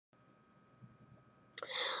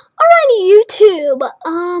Alrighty, YouTube.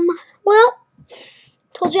 Well,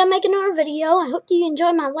 told you I'd make another video. I hope you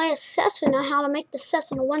enjoyed my last Cessna, how to make the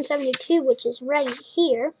Cessna 172, which is right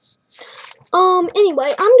here.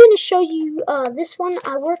 Anyway, I'm going to show you, this one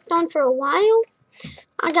I worked on for a while.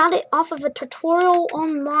 I got it off of a tutorial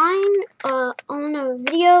online, on a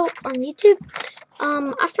video on YouTube.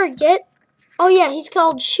 I forget. Oh yeah, he's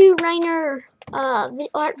called Shoe Rainer,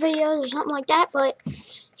 art videos or something like that, but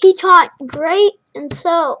he taught great, and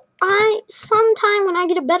so sometime when I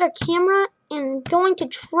get a better camera and going to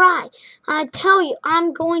try, I tell you,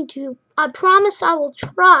 I promise I will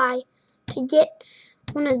try to get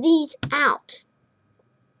one of these out.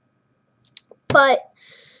 But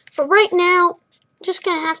for right now, just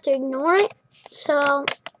gonna have to ignore it. So,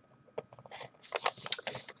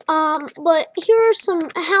 but here are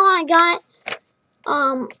how I got,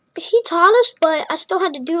 he taught us, but I still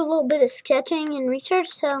had to do a little bit of sketching and research.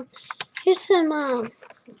 So here's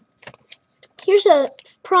here's a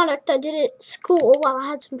product I did at school while I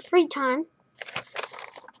had some free time.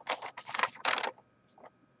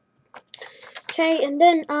 Okay, and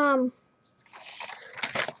then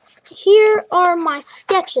here are my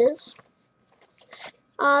sketches.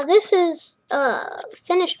 This is a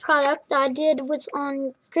finished product I did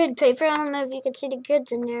on grid paper. I don't know if you can see the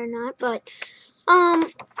grids in there or not, but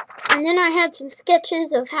and then I had some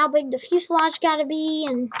sketches of how big the fuselage got to be,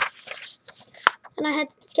 and I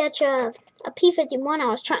had some sketch of a P-51 I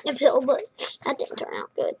was trying to build, but that didn't turn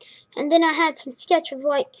out good. And then I had some sketch of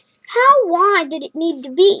like how wide did it need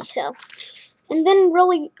to be. So, and then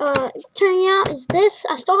really turning out is this.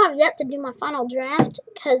 I still have yet to do my final draft,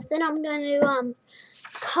 because then I'm going to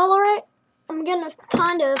color it. I'm going to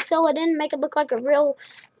kind of fill it in, make it look like a real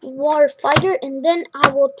war fighter, and then I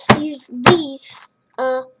will use these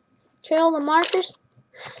trail the markers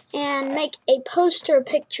and make a poster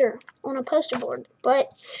picture on a poster board.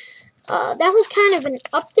 But that was kind of an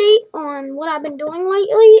update on what I've been doing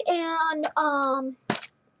lately, and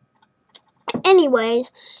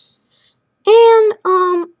anyways, and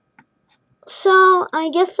so I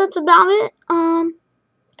guess that's about it.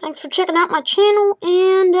 Thanks for checking out my channel,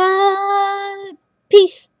 and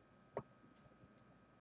peace.